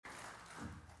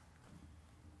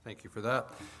Thank you for that.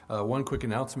 One quick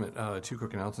announcement, two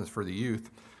quick announcements for the youth.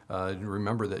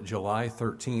 Remember that July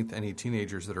 13th, any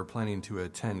teenagers that are planning to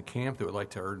attend camp that would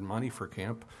like to earn money for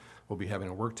camp, we'll be having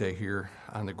a work day here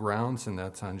on the grounds, and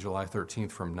that's on July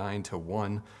 13th from 9 to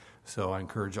 1. So I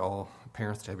encourage all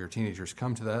parents to have your teenagers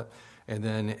come to that. And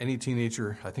then any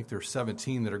teenager, I think there's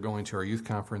 17 that are going to our youth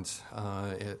conference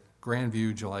at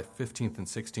Grandview, July 15th and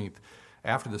 16th.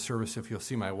 After the service, if you'll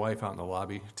see my wife out in the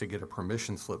lobby to get a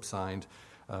permission slip signed,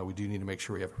 we do need to make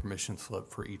sure we have a permission slip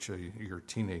for each of your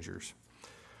teenagers.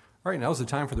 All right, now's the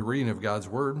time for the reading of God's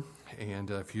Word.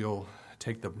 And if you'll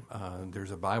take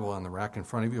there's a Bible on the rack in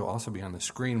front of you. It'll also be on the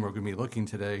screen. We're going to be looking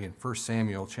today in 1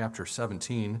 Samuel chapter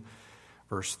 17,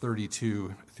 verse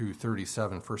 32 through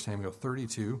 37. 1 Samuel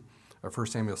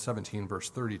 17, verse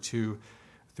 32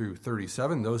 through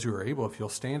 37. Those who are able, if you'll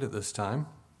stand at this time,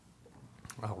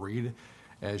 I'll read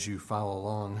as you follow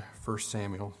along 1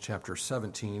 Samuel chapter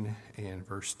 17 and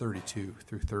verse 32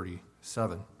 through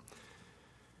 37.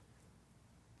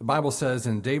 The Bible says,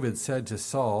 "And David said to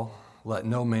Saul, 'Let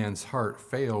no man's heart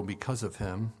fail because of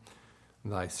him.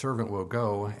 Thy servant will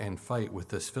go and fight with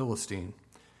this Philistine.'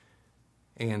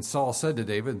 And Saul said to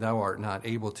David, 'Thou art not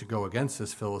able to go against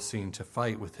this Philistine to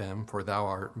fight with him, for thou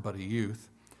art but a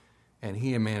youth, and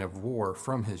he a man of war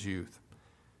from his youth.'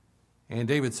 And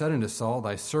David said unto Saul,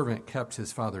 'Thy servant kept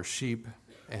his father's sheep,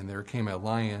 and there came a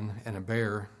lion and a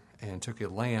bear, and took a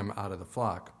lamb out of the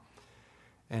flock.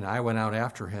 And I went out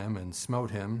after him, and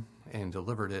smote him, and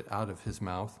delivered it out of his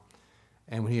mouth.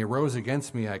 And when he arose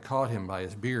against me, I caught him by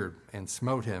his beard, and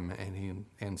smote him,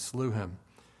 and slew him.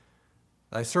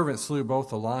 Thy servant slew both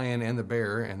the lion and the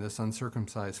bear, and this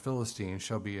uncircumcised Philistine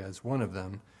shall be as one of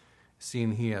them,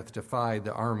 seeing he hath defied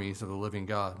the armies of the living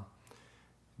God.'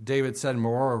 David said,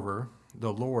 Moreover,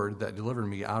 the Lord that delivered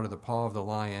me out of the paw of the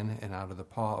lion and out of the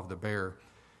paw of the bear,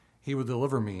 he will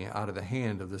deliver me out of the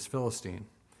hand of this Philistine.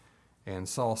 And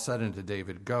Saul said unto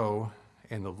David, Go,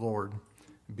 and the Lord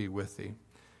be with thee."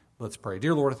 Let's pray.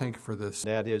 Dear Lord, I thank you for this.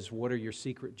 That is, what are your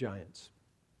secret giants?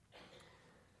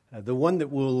 The one that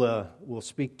we'll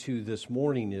speak to this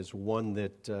morning is one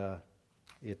that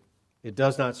it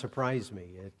does not surprise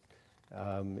me.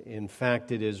 In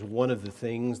fact, it is one of the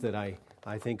things that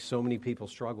I think so many people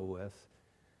struggle with.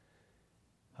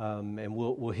 And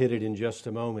we'll hit it in just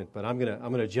a moment. But I'm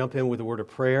gonna jump in with a word of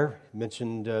prayer.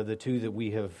 Mentioned the two that we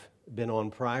have been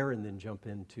on prior, and then jump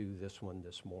into this one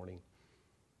this morning.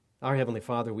 Our Heavenly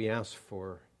Father, we ask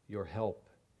for your help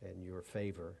and your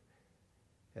favor.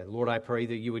 And Lord, I pray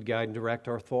that you would guide and direct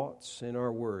our thoughts and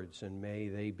our words, and may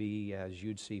they be as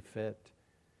you'd see fit.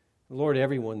 Lord,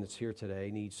 everyone that's here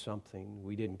today needs something.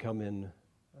 We didn't come in,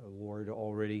 Lord,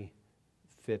 already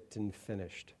fit and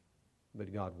finished.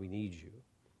 But God, we need you.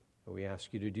 We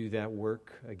ask you to do that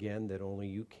work again that only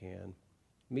you can.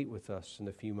 Meet with us in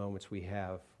the few moments we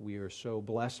have. We are so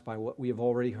blessed by what we have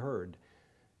already heard,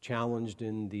 challenged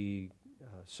in the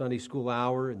Sunday school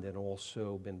hour, and then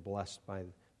also been blessed by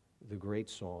the great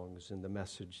songs and the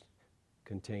message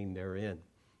contained therein.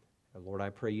 Lord, I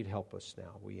pray you'd help us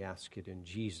now. We ask it in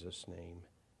Jesus' name.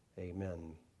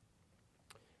 Amen.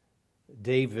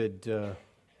 David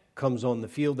comes on the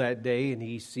field that day and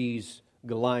he sees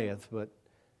Goliath, but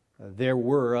there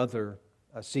were other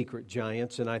secret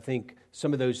giants, and I think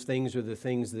some of those things are the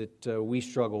things that we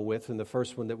struggle with. And the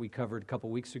first one that we covered a couple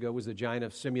weeks ago was the giant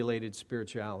of simulated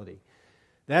spirituality.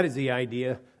 That is the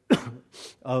idea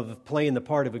of playing the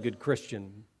part of a good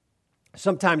Christian.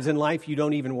 Sometimes in life you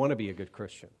don't even want to be a good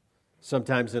Christian.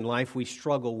 Sometimes in life we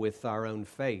struggle with our own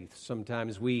faith.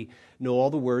 Sometimes we know all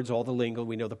the words, all the lingo,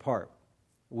 we know the part.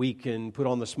 We can put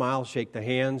on the smile, shake the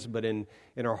hands, but in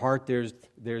our heart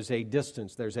there's a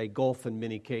distance, there's a gulf in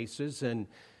many cases, and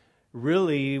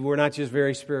really we're not just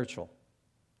very spiritual.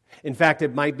 In fact,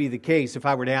 it might be the case if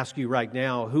I were to ask you right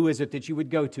now, who is it that you would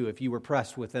go to if you were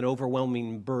pressed with an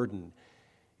overwhelming burden?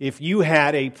 If you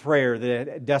had a prayer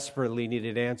that desperately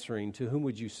needed answering, to whom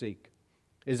would you seek?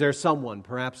 Is there someone,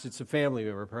 perhaps it's a family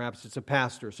member, perhaps it's a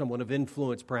pastor, someone of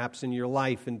influence perhaps in your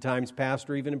life in times past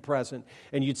or even in present,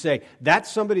 and you'd say,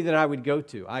 that's somebody that I would go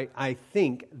to. I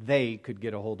think they could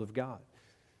get a hold of God.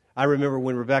 I remember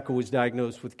when Rebecca was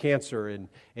diagnosed with cancer,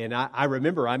 and I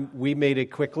remember we made a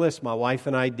quick list, my wife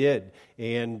and I did,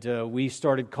 and we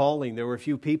started calling. There were a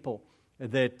few people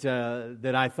that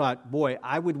I thought, boy,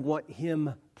 I would want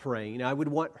him praying. I would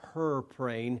want her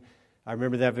praying. I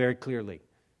remember that very clearly.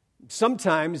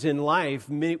 Sometimes in life,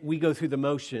 we go through the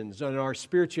motions. On our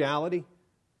spirituality,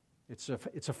 it's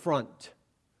a front.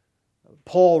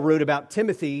 Paul wrote about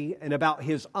Timothy and about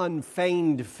his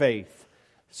unfeigned faith,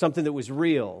 something that was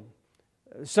real.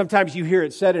 Sometimes you hear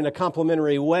it said in a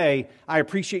complimentary way, I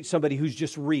appreciate somebody who's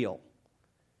just real.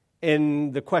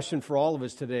 And the question for all of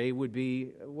us today would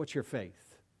be, what's your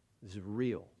faith? Is it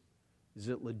real? Is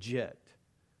it legit?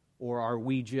 Or are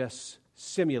we just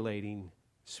simulating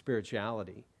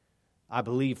spirituality? I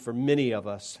believe for many of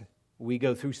us, we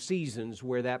go through seasons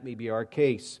where that may be our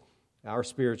case. Our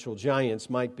spiritual giants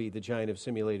might be the giant of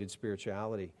simulated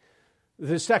spirituality.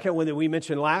 The second one that we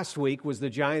mentioned last week was the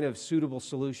giant of suitable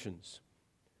solutions.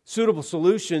 Suitable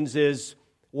solutions is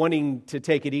wanting to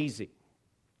take it easy.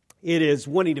 It is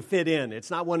wanting to fit in.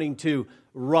 It's not wanting to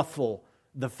ruffle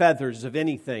the feathers of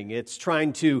anything. It's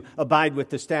trying to abide with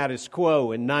the status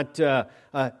quo and not...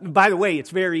 by the way,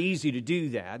 it's very easy to do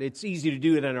that. It's easy to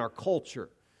do it in our culture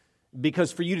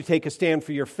because for you to take a stand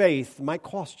for your faith might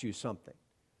cost you something.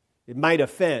 It might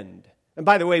offend. And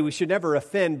by the way, we should never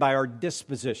offend by our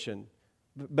disposition,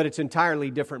 but it's an entirely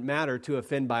different matter to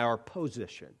offend by our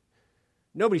position.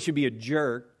 Nobody should be a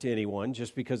jerk to anyone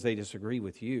just because they disagree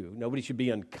with you. Nobody should be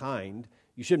unkind.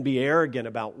 You shouldn't be arrogant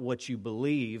about what you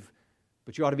believe,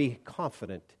 but you ought to be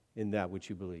confident in that which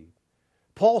you believe.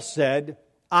 Paul said,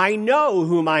 I know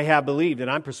whom I have believed,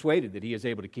 and I'm persuaded that he is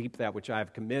able to keep that which I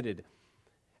have committed.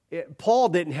 Paul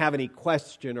didn't have any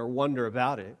question or wonder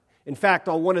about it. In fact,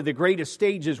 on one of the greatest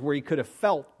stages where he could have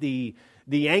felt the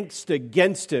angst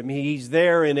against him, he's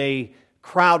there in a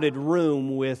crowded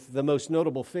room with the most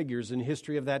notable figures in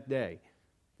history of that day.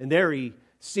 And there he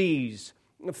sees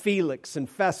Felix and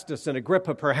Festus and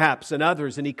Agrippa perhaps and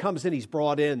others, and he comes in, he's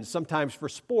brought in sometimes for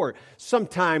sport,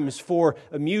 sometimes for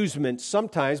amusement,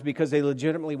 sometimes because they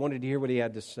legitimately wanted to hear what he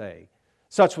had to say.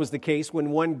 Such was the case when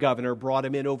one governor brought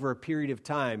him in over a period of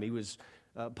time.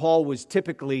 Paul was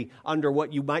typically under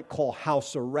what you might call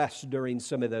house arrest during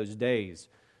some of those days.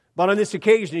 But on this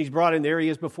occasion, he's brought in, there he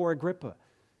is before Agrippa.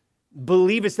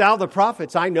 Believest thou the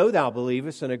prophets? I know thou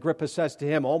believest. And Agrippa says to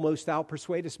him, almost thou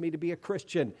persuadest me to be a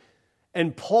Christian.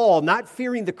 And Paul, not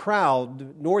fearing the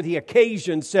crowd nor the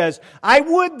occasion, says, I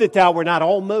would that thou were not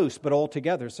almost, but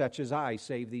altogether such as I,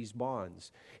 save these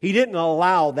bonds. He didn't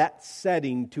allow that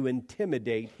setting to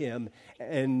intimidate him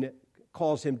and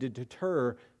cause him to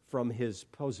deter from his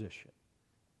position.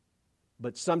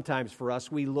 But sometimes for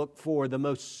us, we look for the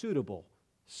most suitable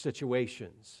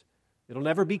situations. It'll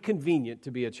never be convenient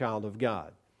to be a child of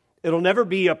God. It'll never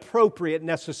be appropriate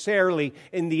necessarily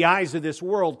in the eyes of this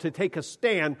world to take a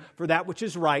stand for that which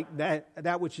is right,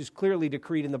 that which is clearly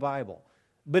decreed in the Bible.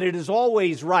 But it is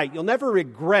always right. You'll never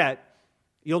regret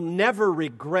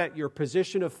your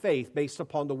position of faith based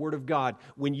upon the Word of God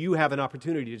when you have an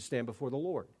opportunity to stand before the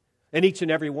Lord. And each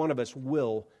and every one of us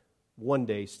will one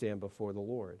day stand before the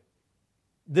Lord.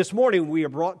 This morning we are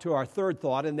brought to our third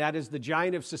thought, and that is the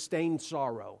giant of sustained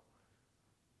sorrow.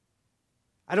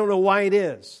 I don't know why it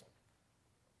is,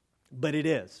 but it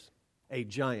is a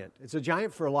giant. It's a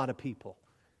giant for a lot of people.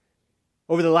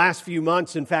 Over the last few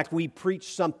months, in fact, we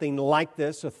preached something like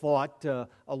this, a thought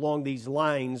along these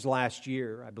lines last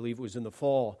year. I believe it was in the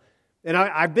fall. And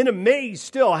I've been amazed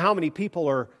still how many people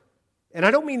are, and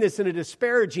I don't mean this in a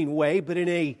disparaging way, but in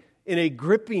a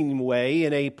gripping way,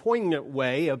 in a poignant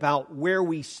way about where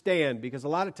we stand, because a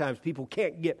lot of times people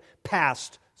can't get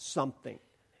past something.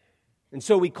 And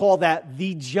so we call that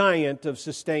the giant of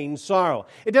sustained sorrow.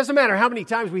 It doesn't matter how many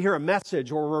times we hear a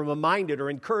message or we're reminded or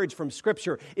encouraged from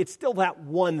Scripture, it's still that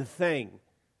one thing.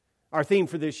 Our theme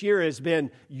for this year has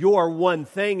been your one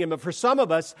thing. And for some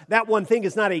of us, that one thing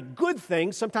is not a good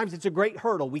thing. Sometimes it's a great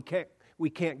hurdle we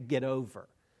can't get over.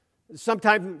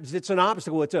 Sometimes it's an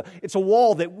obstacle. It's a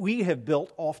wall that we have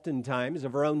built oftentimes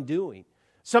of our own doing.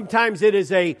 Sometimes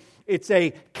it's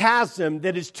a chasm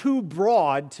that is too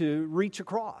broad to reach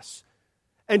across.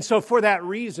 And so for that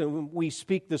reason, we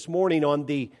speak this morning on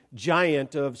the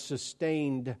giant of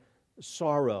sustained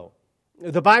sorrow.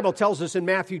 The Bible tells us in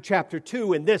Matthew chapter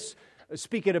 2, and this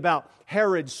speaking about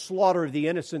Herod's slaughter of the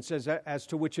innocents as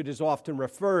to which it is often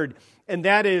referred, and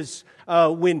that is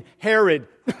when Herod,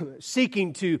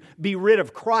 seeking to be rid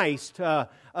of Christ,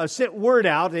 sent word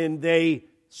out and they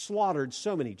slaughtered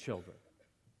so many children.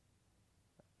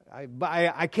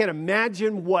 I can't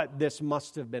imagine what this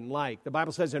must have been like. The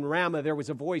Bible says in Ramah there was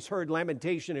a voice heard,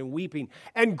 lamentation and weeping,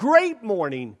 and great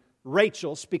mourning.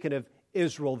 Rachel, speaking of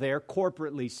Israel there,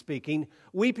 corporately speaking,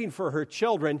 weeping for her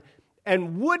children,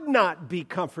 and would not be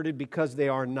comforted because they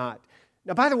are not.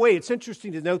 Now, by the way, it's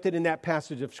interesting to note that in that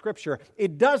passage of Scripture,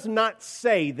 it does not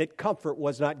say that comfort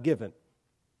was not given.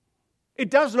 It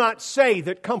does not say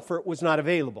that comfort was not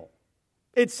available.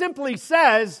 It simply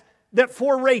says that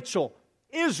for Rachel,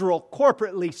 Israel,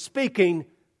 corporately speaking,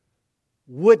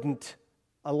 wouldn't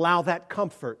allow that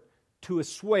comfort to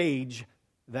assuage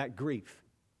that grief.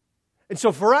 And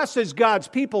so for us as God's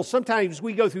people, sometimes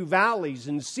we go through valleys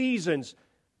and seasons,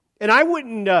 And I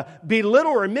wouldn't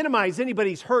belittle or minimize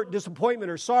anybody's hurt,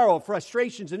 disappointment, or sorrow,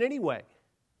 frustrations in any way.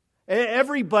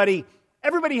 Everybody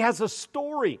has a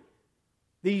story.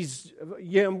 These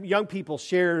young people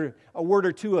share a word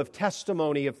or two of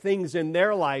testimony of things in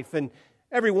their life. And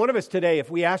every one of us today, if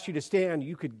we asked you to stand,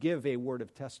 you could give a word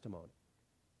of testimony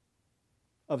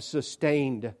of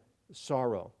sustained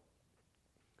sorrow.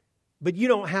 But you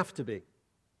don't have to be.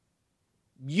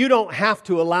 You don't have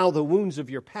to allow the wounds of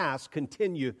your past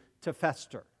continue to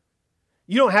fester.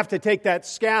 You don't have to take that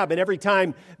scab and every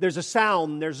time there's a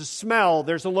sound, there's a smell,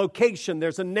 there's a location,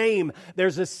 there's a name,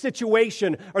 there's a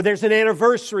situation, or there's an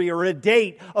anniversary or a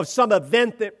date of some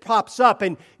event that pops up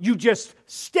and you just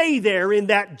stay there in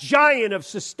that giant of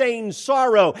sustained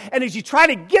sorrow. And as you try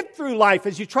to get through life,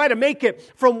 as you try to make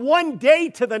it from one day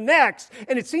to the next,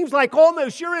 and it seems like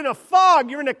almost you're in a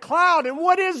fog, you're in a cloud, and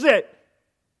what is it?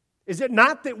 Is it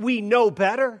not that we know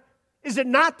better? Is it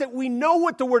not that we know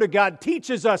what the Word of God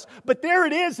teaches us? But there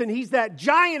it is, and He's that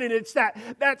giant, and it's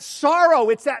that sorrow,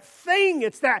 it's that thing,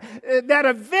 it's that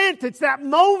event, it's that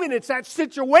moment, it's that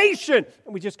situation,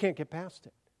 and we just can't get past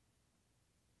it.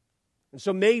 And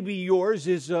so maybe yours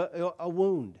is a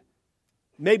wound.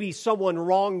 Maybe someone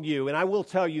wronged you, and I will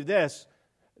tell you this.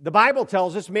 The Bible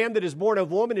tells us, man that is born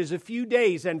of woman is a few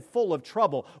days and full of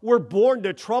trouble. We're born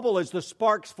to trouble as the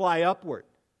sparks fly upward.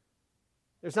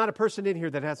 There's not a person in here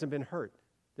that hasn't been hurt.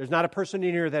 There's not a person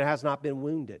in here that has not been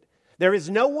wounded. There is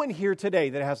no one here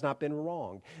today that has not been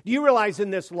wronged. Do you realize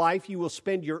in this life you will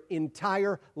spend your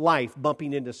entire life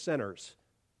bumping into sinners?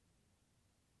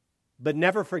 But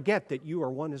never forget that you are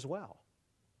one as well.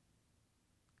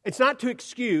 It's not to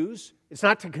excuse. It's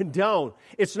not to condone.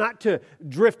 It's not to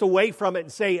drift away from it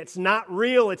and say it's not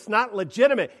real, it's not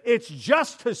legitimate. It's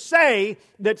just to say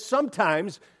that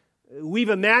sometimes we've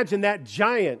imagined that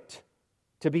giant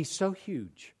to be so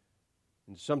huge.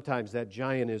 And sometimes that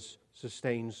giant is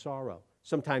sustained sorrow.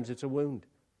 Sometimes it's a wound.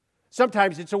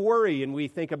 Sometimes it's a worry, and we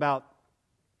think about,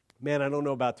 man, I don't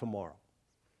know about tomorrow.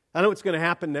 I know what's going to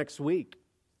happen next week.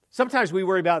 Sometimes we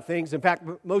worry about things. In fact,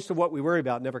 most of what we worry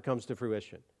about never comes to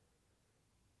fruition.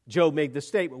 Job made the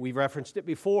statement, we've referenced it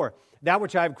before, that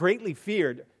which I have greatly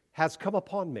feared has come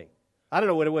upon me. I don't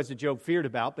know what it was that Job feared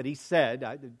about, but he said,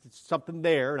 it's something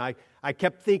there, and I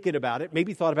kept thinking about it.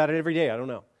 Maybe he thought about it every day, I don't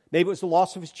know. Maybe it was the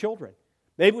loss of his children.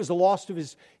 Maybe it was the loss of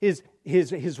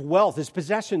his wealth. His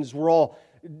possessions were all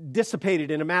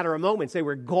dissipated in a matter of moments. They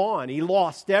were gone. He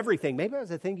lost everything. Maybe that was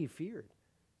the thing he feared.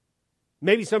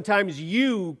 Maybe sometimes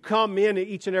you come in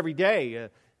each and every day,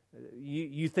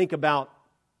 you think about,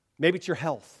 maybe it's your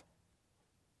health.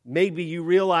 Maybe you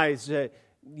realize that,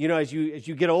 as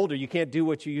you get older, you can't do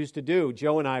what you used to do.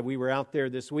 Joe and I, we were out there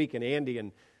this week, and Andy,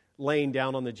 and laying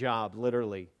down on the job,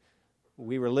 literally.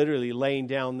 We were literally laying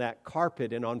down that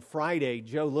carpet, and on Friday,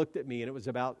 Joe looked at me, and it was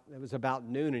about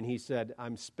noon, and he said,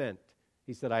 I'm spent.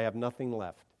 He said, I have nothing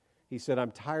left. He said,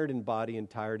 I'm tired in body and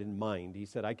tired in mind. He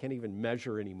said, I can't even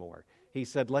measure anymore. He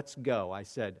said, let's go. I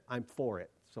said, I'm for it,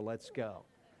 so let's go.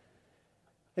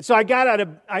 And so I got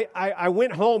I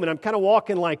went home, and I'm kind of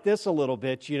walking like this a little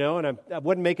bit, and I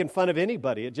wasn't making fun of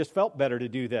anybody. It just felt better to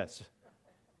do this.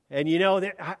 And,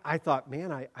 I thought,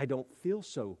 man, I don't feel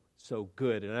so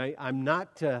good. And I'm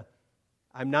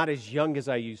not as young as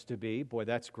I used to be. Boy,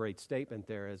 that's a great statement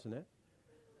there, isn't it?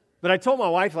 But I told my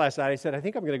wife last night, I said, I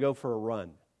think I'm going to go for a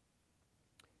run.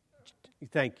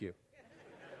 Thank you.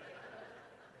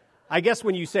 I guess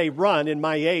when you say run in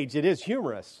my age, it is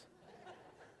humorous.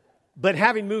 But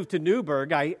having moved to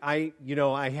Newburgh, I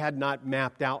had not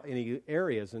mapped out any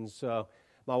areas, and so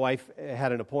my wife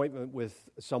had an appointment with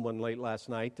someone late last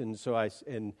night, and so I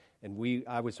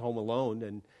was home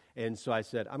alone, and so I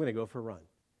said, I'm going to go for a run,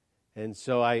 and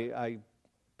so I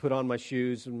put on my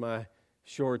shoes and my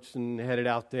shorts and headed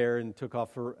out there and took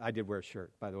off I did wear a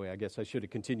shirt, by the way. I guess I should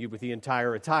have continued with the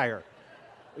entire attire: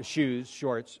 shoes,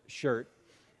 shorts, shirt.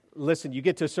 Listen, you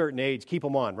get to a certain age, keep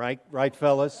them on, right? Right,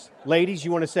 fellas? Ladies,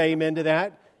 you want to say amen to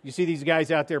that? You see these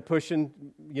guys out there pushing,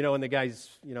 and the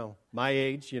guys, my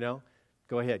age,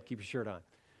 go ahead, keep your shirt on.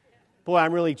 Boy,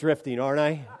 I'm really drifting, aren't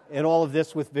I? And all of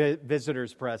this with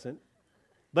visitors present.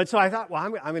 But so I thought, well,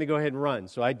 I'm going to go ahead and run.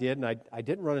 So I did, and I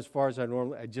didn't run as far as I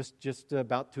normally, just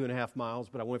about 2.5 miles,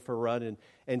 but I went for a run.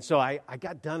 And so I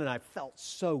got done, and I felt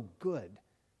so good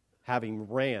having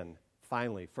ran,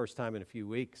 finally, first time in a few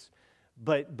weeks.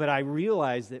 But I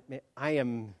realized that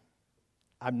I'm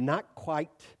not quite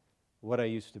what I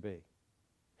used to be.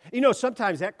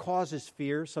 Sometimes that causes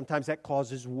fear. Sometimes that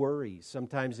causes worry.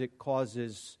 Sometimes it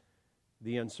causes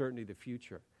the uncertainty of the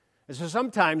future. And so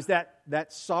sometimes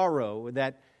that sorrow,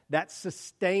 that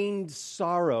sustained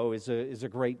sorrow is a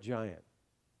great giant.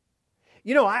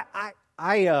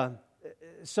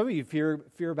 Some of you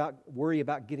worry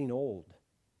about getting old.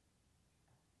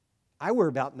 I worry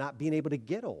about not being able to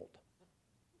get old.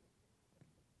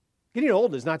 Getting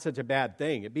old is not such a bad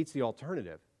thing. It beats the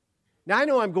alternative. Now, I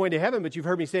know I'm going to heaven, but you've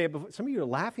heard me say it before. Some of you are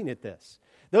laughing at this.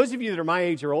 Those of you that are my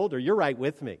age or older, you're right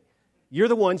with me. You're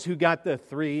the ones who got the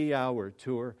 3-hour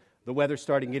tour, the weather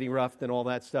starting getting rough and all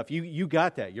that stuff. You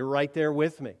got that. You're right there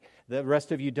with me. The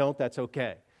rest of you don't, that's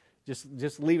okay.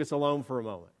 Just leave us alone for a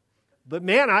moment. But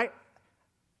man,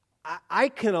 I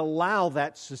can allow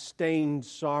that sustained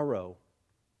sorrow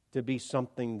to be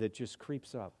something that just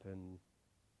creeps up and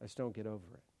I just don't get over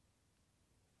it.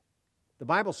 The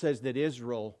Bible says that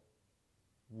Israel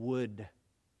would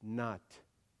not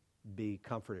be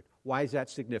comforted. Why is that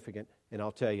significant? And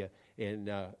I'll tell you. And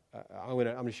I'm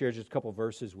going to share just a couple of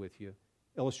verses with you.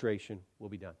 Illustration will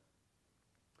be done.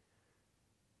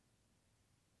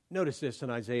 Notice this in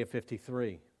Isaiah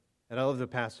 53. And I love the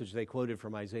passage they quoted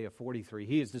from Isaiah 43.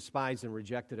 He is despised and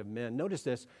rejected of men. Notice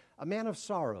this, a man of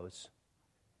sorrows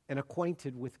and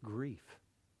acquainted with grief.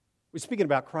 We're speaking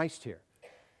about Christ here.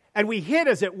 And we hid,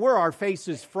 as it were, our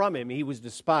faces from him. He was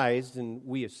despised, and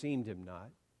we esteemed him not.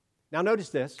 Now notice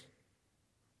this.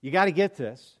 You got to get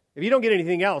this. If you don't get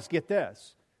anything else, get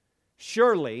this.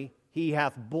 Surely he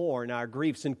hath borne our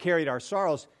griefs and carried our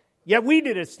sorrows. Yet we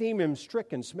did esteem him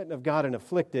stricken, smitten of God, and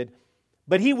afflicted.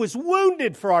 But he was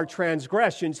wounded for our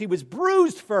transgressions. He was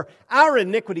bruised for our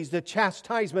iniquities. The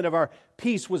chastisement of our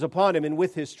peace was upon him, and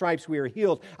with his stripes we are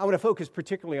healed. I want to focus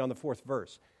particularly on the 4th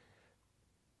verse.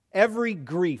 Every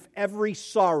grief, every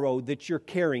sorrow that you're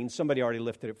carrying, somebody already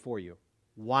lifted it for you.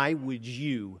 Why would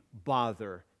you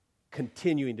bother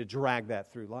continuing to drag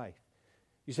that through life?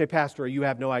 You say, Pastor, you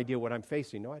have no idea what I'm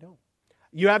facing. No, I don't.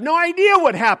 You have no idea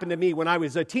what happened to me when I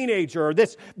was a teenager, or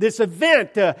this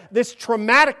event, this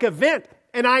traumatic event.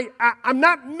 And I'm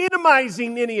not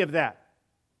minimizing any of that.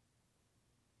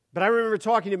 But I remember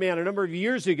talking to a man a number of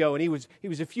years ago, and he was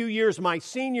a few years my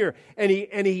senior, and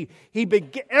he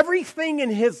began, everything in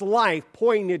his life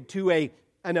pointed to an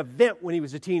event when he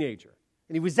was a teenager.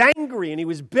 And he was angry, and he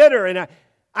was bitter, and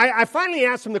I finally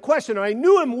asked him the question, and I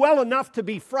knew him well enough to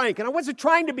be frank, and I wasn't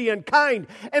trying to be unkind.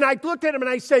 And I looked at him and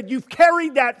I said, you've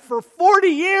carried that for 40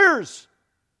 years.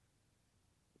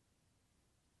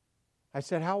 I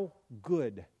said, how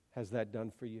good has that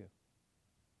done for you?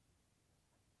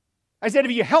 I said,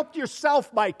 have you helped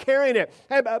yourself by carrying it,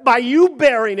 by you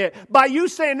bearing it, by you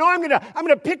saying, no, I'm going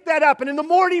to pick that up, and in the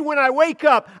morning when I wake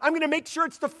up, I'm going to make sure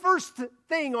it's the first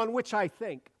thing on which I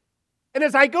think. And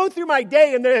as I go through my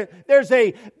day and there's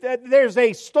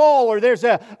a stall or there's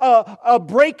a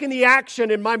break in the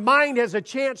action and my mind has a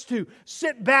chance to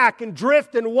sit back and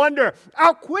drift and wonder,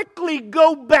 I'll quickly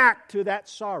go back to that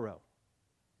sorrow.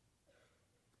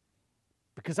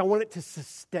 Because I want it to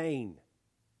sustain.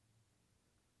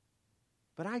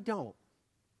 But I don't.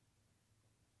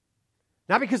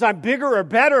 Not because I'm bigger or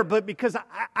better, but because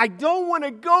I don't want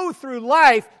to go through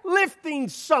life lifting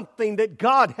something that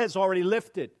God has already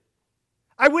lifted.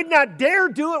 I would not dare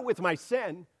do it with my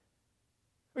sin.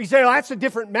 You say, well, that's a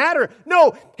different matter.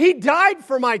 No, He died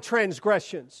for my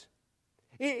transgressions.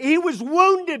 He was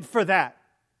wounded for that.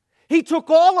 He took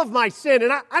all of my sin.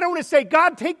 And I don't want to say,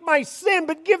 God, take my sin,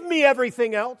 but give me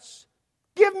everything else.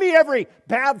 Give me every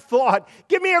bad thought.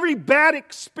 Give me every bad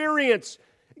experience.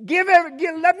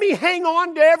 Let me hang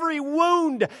on to every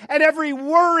wound and every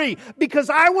worry, because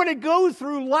I want to go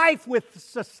through life with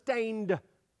sustained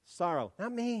sorrow.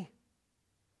 Not me.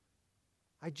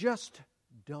 I just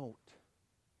don't.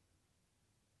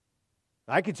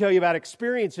 I could tell you about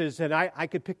experiences, and I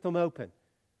could pick them open.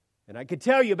 And I could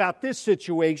tell you about this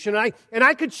situation, and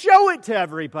I could show it to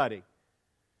everybody.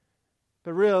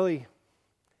 But really,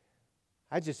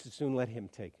 I just as soon let Him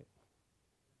take it.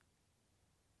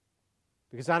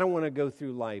 Because I don't want to go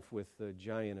through life with the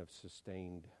giant of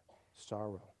sustained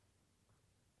sorrow.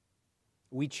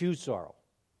 We choose sorrow.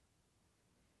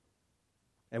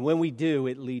 And when we do,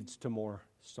 it leads to more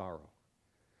sorrow.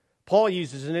 Paul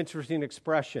uses an interesting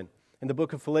expression. In the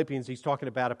book of Philippians, he's talking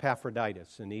about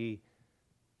Epaphroditus. And he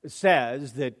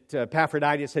says that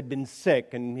Epaphroditus had been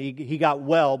sick and he got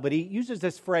well. But he uses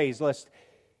this phrase, lest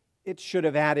it should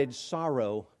have added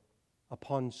sorrow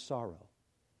upon sorrow.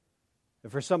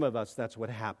 And for some of us, that's what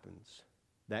happens.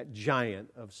 That giant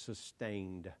of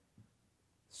sustained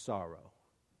sorrow.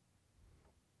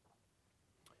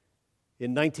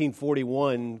 In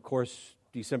 1941, of course,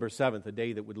 December 7th, a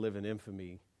day that would live in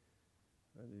infamy,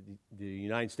 the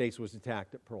United States was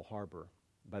attacked at Pearl Harbor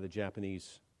by the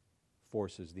Japanese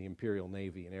forces, the Imperial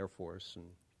Navy and Air Force. And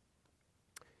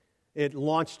it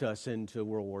launched us into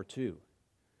World War II.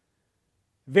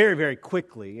 Very, very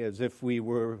quickly, as if we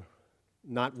were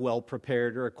not well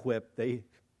prepared or equipped, they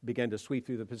began to sweep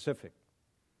through the Pacific.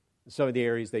 Some of the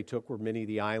areas they took were many of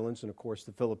the islands, and of course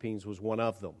the Philippines was one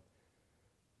of them.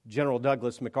 General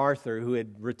Douglas MacArthur, who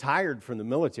had retired from the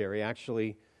military,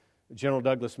 actually, General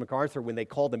Douglas MacArthur, when they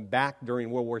called him back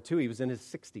during World War II, he was in his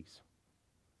 60s.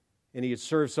 And he had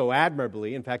served so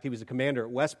admirably. In fact, he was a commander at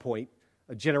West Point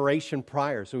a generation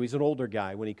prior, so he's an older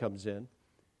guy when he comes in.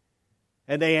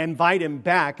 And they invite him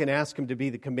back and ask him to be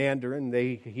the commander, and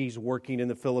he's working in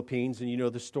the Philippines, and you know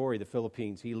the story, the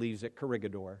Philippines. He leaves at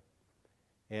Corregidor,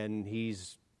 and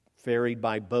he's ferried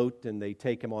by boat, and they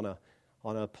take him on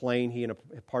a plane, he and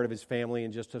a part of his family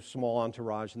and just a small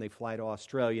entourage, and they fly to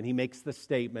Australia, and he makes the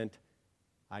statement,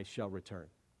 "I shall return."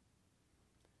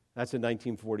 That's in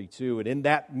 1942, and in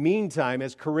that meantime,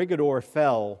 as Corregidor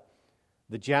fell,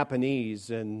 the Japanese,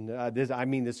 and I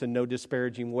mean this in no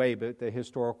disparaging way, but the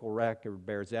historical record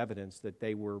bears evidence that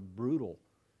they were brutal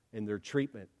in their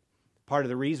treatment. Part of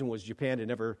the reason was Japan had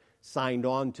never signed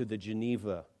on to the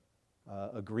Geneva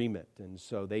Agreement, and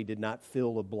so they did not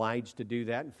feel obliged to do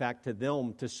that. In fact, to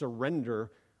them, to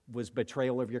surrender was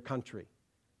betrayal of your country.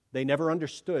 They never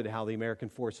understood how the American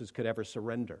forces could ever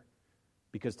surrender,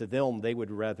 because to them, they would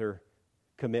rather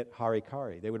commit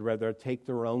harikari. They would rather take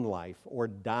their own life or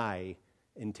die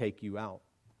and take you out.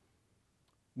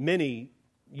 Many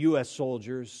U.S.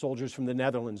 soldiers from the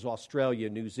Netherlands, Australia,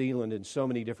 New Zealand, and so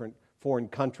many different foreign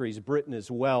countries, Britain as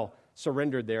well,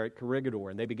 surrendered there at Corregidor,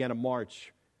 and they began a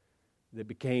march that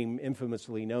became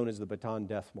infamously known as the Bataan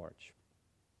Death March.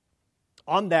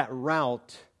 On that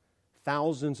route,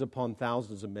 thousands upon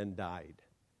thousands of men died.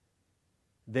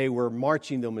 They were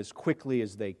marching them as quickly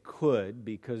as they could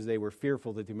because they were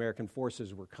fearful that the American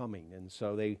forces were coming, and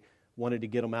so they wanted to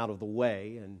get them out of the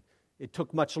way, and it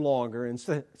took much longer, and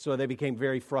so they became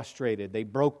very frustrated. They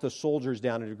broke the soldiers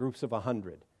down into groups of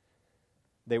 100.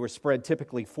 They were spread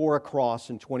typically 4 across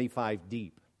and 25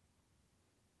 deep,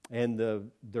 and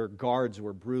their guards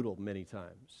were brutal many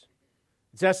times.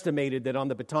 It's estimated that on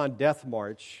the Bataan Death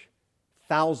March,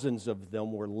 thousands of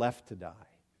them were left to die.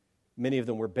 Many of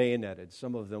them were bayoneted.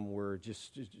 Some of them were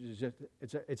just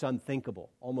it's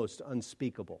unthinkable, almost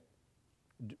unspeakable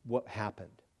what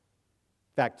happened.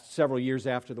 In fact, several years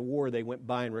after the war, they went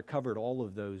by and recovered all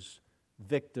of those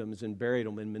victims and buried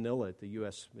them in Manila at the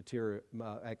U.S.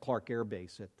 at Clark Air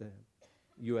Base at the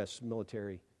U.S.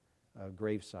 military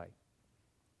gravesite.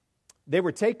 They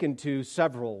were taken to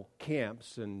several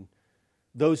camps, and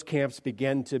those camps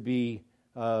began to be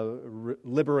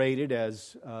liberated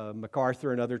as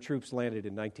MacArthur and other troops landed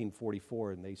in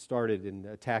 1944, and they started in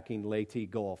attacking Leyte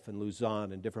Gulf and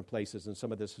Luzon and different places, and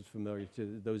some of this is familiar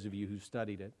to those of you who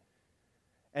studied it.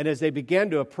 And as they began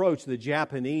to approach, the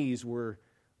Japanese were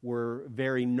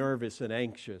very nervous and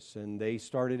anxious, and they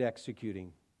started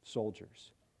executing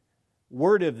soldiers.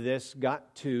 Word of this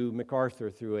got to MacArthur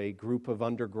through a group of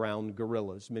underground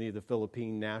guerrillas, many of the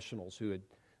Philippine nationals who had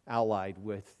allied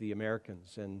with the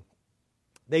Americans. And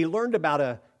they learned about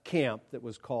a camp that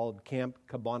was called Camp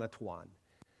Cabanatuan.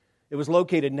 It was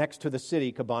located next to the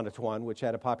city Cabanatuan, which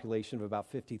had a population of about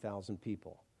 50,000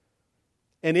 people.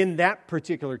 And in that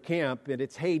particular camp, in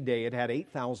its heyday, it had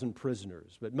 8,000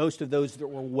 prisoners. But most of those that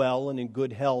were well and in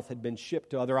good health had been shipped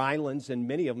to other islands, and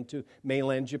many of them to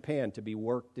mainland Japan to be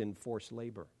worked in forced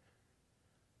labor.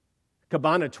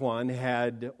 Cabanatuan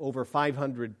had over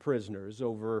 500 prisoners.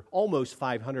 Over almost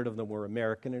 500 of them were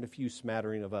American and a few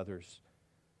smattering of others.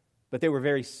 But they were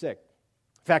very sick.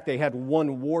 In fact, they had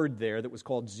one ward there that was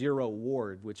called Zero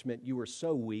Ward, which meant you were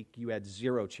so weak you had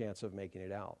zero chance of making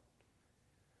it out.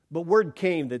 But word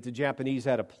came that the Japanese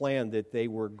had a plan that they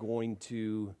were going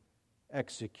to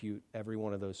execute every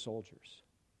one of those soldiers.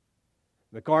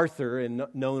 MacArthur, and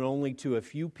known only to a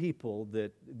few people,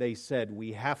 that they said,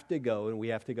 we have to go, and we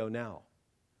have to go now.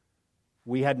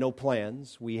 We had no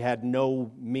plans. We had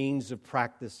no means of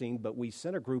practicing, but we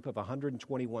sent a group of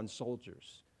 121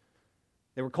 soldiers.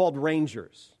 They were called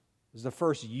Rangers. It was the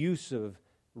first use of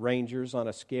Rangers on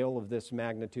a scale of this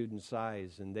magnitude and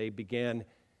size, and they began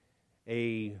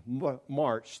a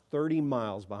march 30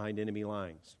 miles behind enemy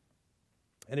lines.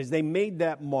 And as they made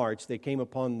that march, they came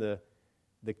upon the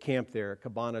camp there at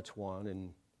Cabanatuan, and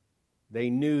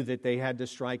they knew that they had to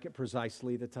strike at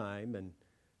precisely the time, and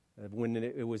when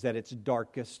it was at its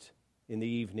darkest in the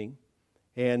evening,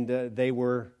 and they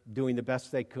were doing the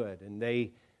best they could, and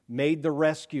they made the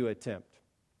rescue attempt.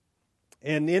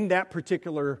 And in that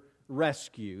particular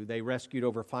rescue, they rescued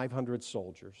over 500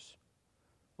 soldiers,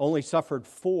 only suffered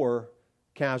 4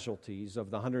 casualties of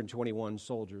the 121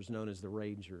 soldiers known as the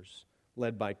Rangers,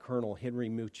 led by Colonel Henry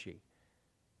Mucci.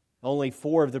 Only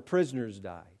 4 of the prisoners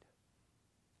died.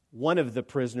 One of the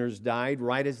prisoners died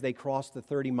right as they crossed the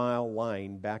 30-mile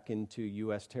line back into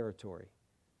U.S. territory.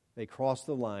 They crossed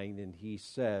the line, and he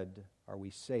said, "Are we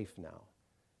safe now?"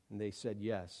 And they said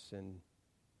yes, and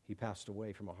he passed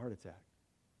away from a heart attack,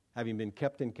 having been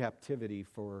kept in captivity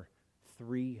for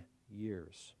 3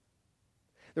 years.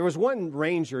 There was one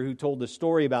ranger who told the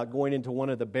story about going into one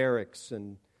of the barracks,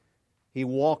 and he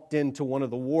walked into one of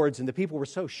the wards, and the people were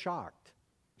so shocked.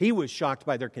 He was shocked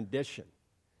by their condition.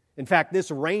 In fact,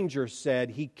 this ranger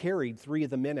said he carried 3 of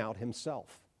the men out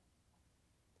himself.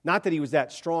 Not that he was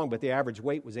that strong, but the average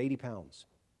weight was 80 pounds.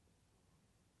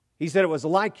 He said it was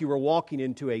like you were walking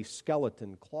into a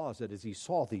skeleton closet as he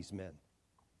saw these men.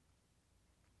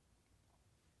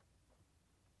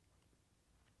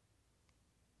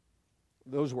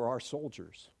 Those were our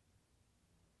soldiers.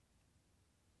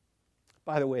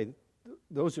 By the way,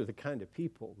 those are the kind of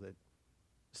people that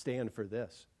stand for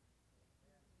this.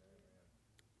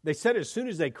 They said as soon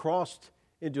as they crossed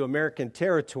into American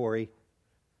territory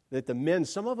that the men,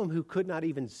 some of them who could not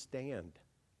even stand,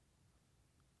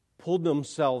 pulled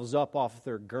themselves up off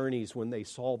their gurneys when they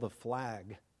saw the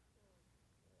flag.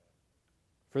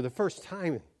 For the first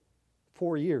time in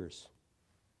 4 years,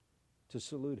 to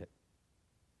salute it.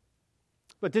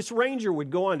 But this ranger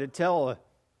would go on to tell a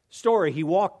story. He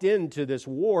walked into this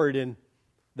ward, and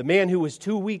the man who was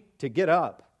too weak to get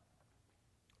up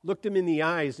looked him in the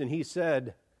eyes, and he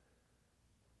said,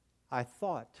 "I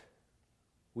thought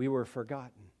we were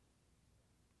forgotten."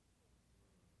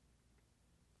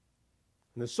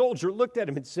 And the soldier looked at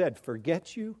him and said,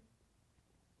 "Forget you?"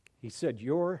 He said,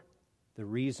 "You're the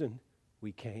reason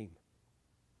we came."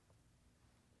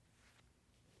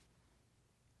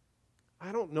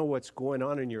 I don't know what's going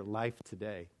on in your life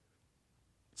today.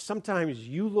 Sometimes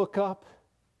you look up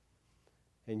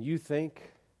and you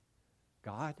think,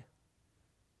 "God,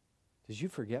 did you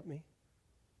forget me?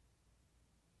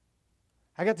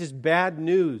 I got this bad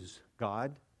news,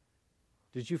 God.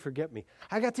 Did you forget me?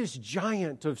 I got this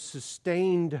giant of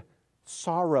sustained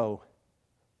sorrow.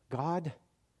 God,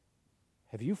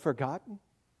 have you forgotten?"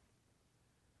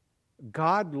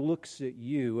 God looks at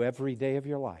you every day of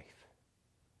your life,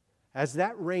 as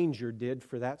that ranger did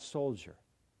for that soldier.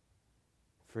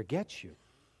 Forget you.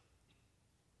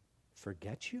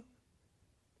 Forget you?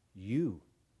 You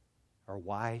are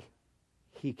why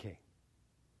he came.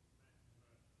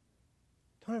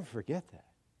 Don't ever forget that.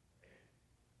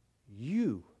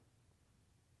 You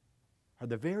are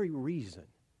the very reason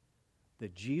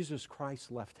that Jesus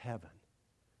Christ left heaven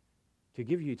to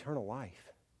give you eternal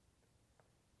life.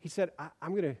 He said,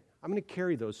 I'm going to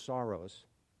carry those sorrows.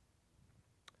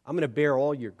 I'm going to bear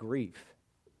all your grief.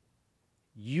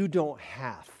 You don't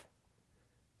have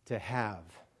to have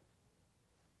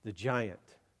the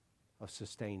giant of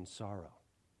sustained sorrow.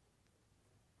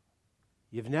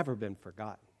 You've never been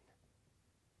forgotten.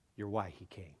 You're why he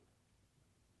came.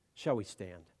 Shall we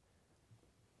stand?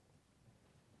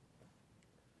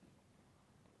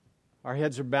 Our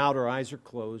heads are bowed, our eyes are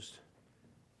closed.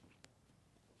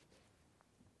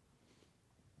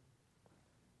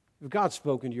 If God's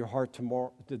spoken to your heart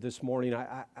this morning,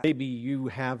 maybe you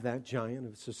have that giant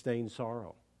of sustained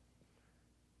sorrow.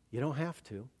 You don't have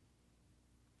to.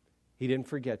 He didn't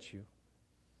forget you.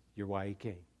 You're why he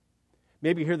came.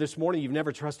 Maybe here this morning you've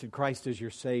never trusted Christ as your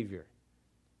Savior.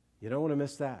 You don't want to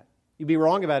miss that. You'd be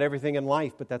wrong about everything in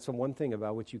life, but that's the one thing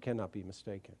about which you cannot be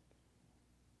mistaken.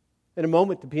 In a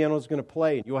moment, the piano is going to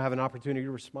play, and you'll have an opportunity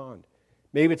to respond.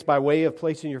 Maybe it's by way of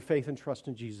placing your faith and trust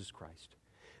in Jesus Christ.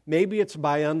 Maybe it's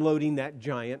by unloading that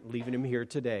giant, leaving him here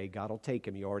today. God will take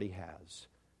him. He already has.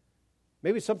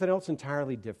 Maybe it's something else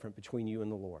entirely different between you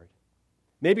and the Lord.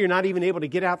 Maybe you're not even able to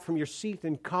get out from your seat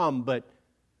and come, but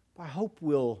I hope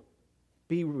we'll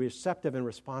be receptive and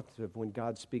responsive when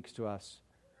God speaks to us.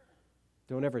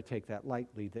 Don't ever take that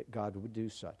lightly that God would do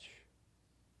such.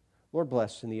 Lord,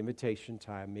 bless in the invitation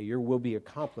time. May your will be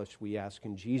accomplished, we ask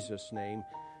in Jesus' name.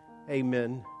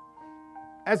 Amen.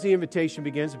 As the invitation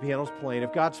begins, the piano's playing.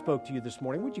 If God spoke to you this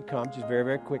morning, would you come just very,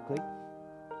 very quickly?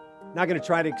 Not going to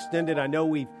try to extend it. I know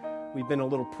we've been a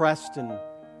little pressed,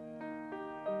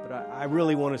 but I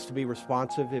really want us to be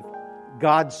responsive. If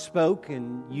God spoke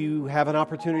and you have an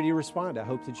opportunity to respond, I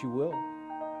hope that you will.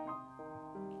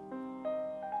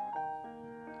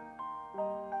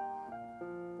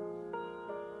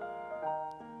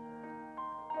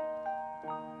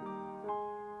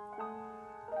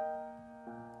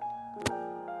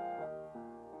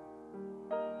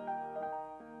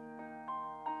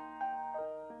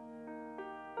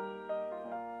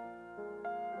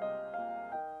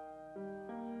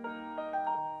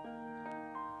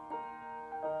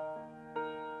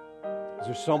 Is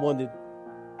there someone that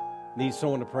needs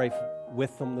someone to pray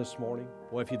with them this morning?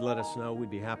 Boy, if you'd let us know, we'd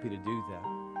be happy to do that.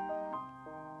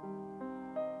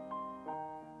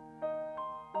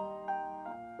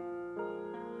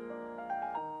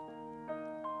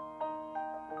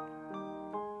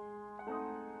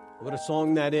 What a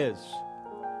song that is.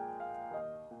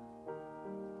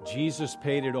 Jesus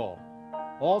paid it all.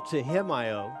 All to him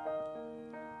I owe.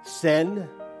 Sin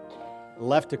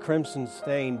left a crimson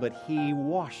stain, but he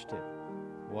washed it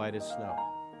white as snow.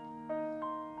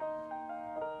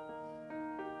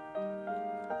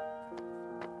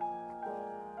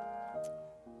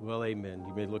 Well, amen.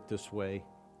 You may look this way.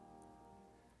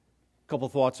 A couple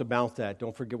thoughts about that.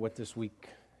 Don't forget what this week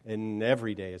and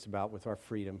every day is about with our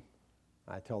freedom.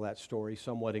 I tell that story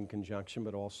somewhat in conjunction,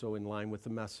 but also in line with the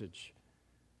message.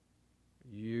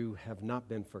 You have not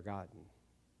been forgotten.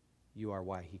 You are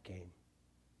why he came.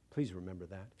 Please remember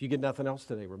that. If you get nothing else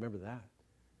today, remember that.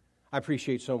 I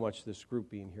appreciate so much this group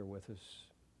being here with us.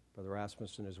 Brother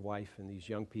Rasmus and his wife and these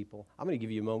young people. I'm going to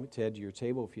give you a moment to head to your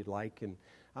table if you'd like, and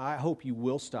I hope you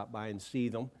will stop by and see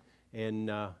them and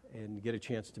get a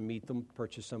chance to meet them,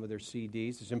 purchase some of their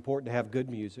CDs. It's important to have good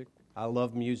music. I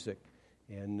love music.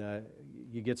 And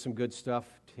you get some good stuff,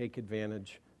 take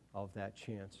advantage of that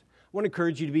chance. I want to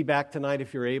encourage you to be back tonight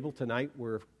if you're able. Tonight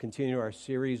we're continuing our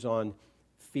series on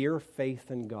fear, faith,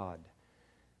 and God.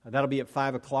 That'll be at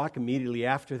 5 o'clock. Immediately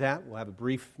after that, we'll have a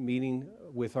brief meeting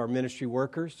with our ministry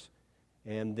workers.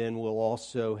 And then we'll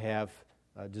also have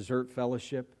a dessert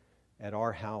fellowship at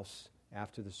our house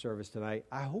after the service tonight.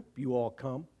 I hope you all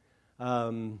come. I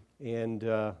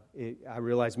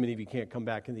realize many of you can't come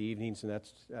back in the evenings, and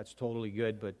that's totally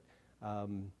good, but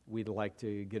we'd like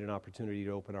to get an opportunity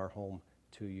to open our home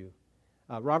to you.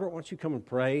 Robert, why don't you come and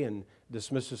pray and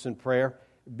dismiss us in prayer?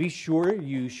 Be sure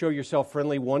you show yourself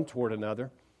friendly one toward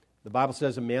another. The Bible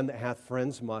says a man that hath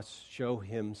friends must show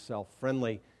himself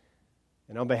friendly.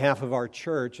 And on behalf of our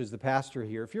church, as the pastor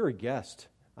here, if you're a guest,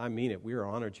 I mean it, we are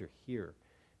honored you're here.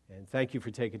 And thank you for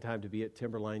taking time to be at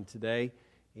Timberline today.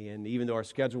 And even though our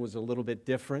schedule was a little bit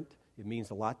different, it means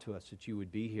a lot to us that you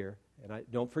would be here. And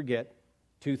don't forget,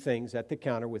 2 things at the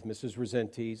counter with Mrs.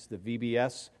 Rosentes, the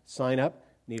VBS sign-up.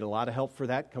 Need a lot of help for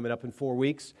that coming up in 4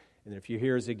 weeks. And if you're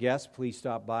here as a guest, please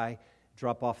stop by,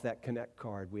 drop off that Connect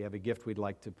card. We have a gift we'd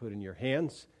like to put in your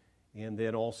hands. And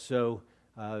then also,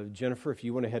 Jennifer, if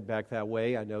you want to head back that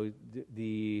way, I know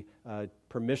the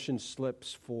permission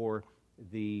slips for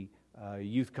the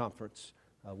youth conference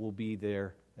will be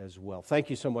there as well.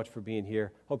 Thank you so much for being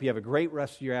here. Hope you have a great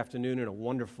rest of your afternoon and a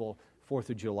wonderful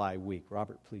 4th of July week.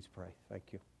 Robert, please pray.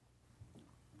 Thank you.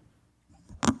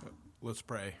 Let's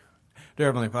pray. Dear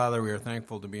Heavenly Father, we are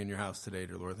thankful to be in your house today,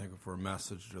 dear Lord. Thankful for a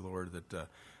message, dear Lord, that,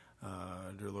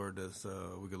 dear Lord, as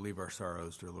we could leave our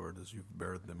sorrows, dear Lord, as you've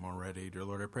bared them already. Dear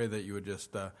Lord, I pray that you would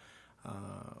just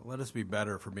let us be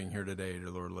better for being here today, dear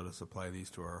Lord. Let us apply these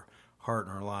to our heart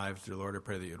and our lives, dear Lord. I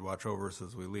pray that you'd watch over us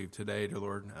as we leave today, dear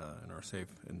Lord, and are safe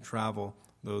in travel.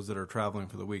 Those that are traveling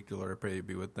for the week, dear Lord, I pray you'd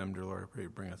be with them, dear Lord. I pray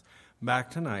you'd bring us back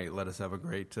tonight. Let us have a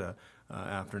great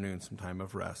afternoon, some time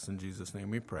of rest. In Jesus' name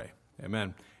we pray.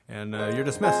 Amen. And you're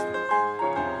dismissed.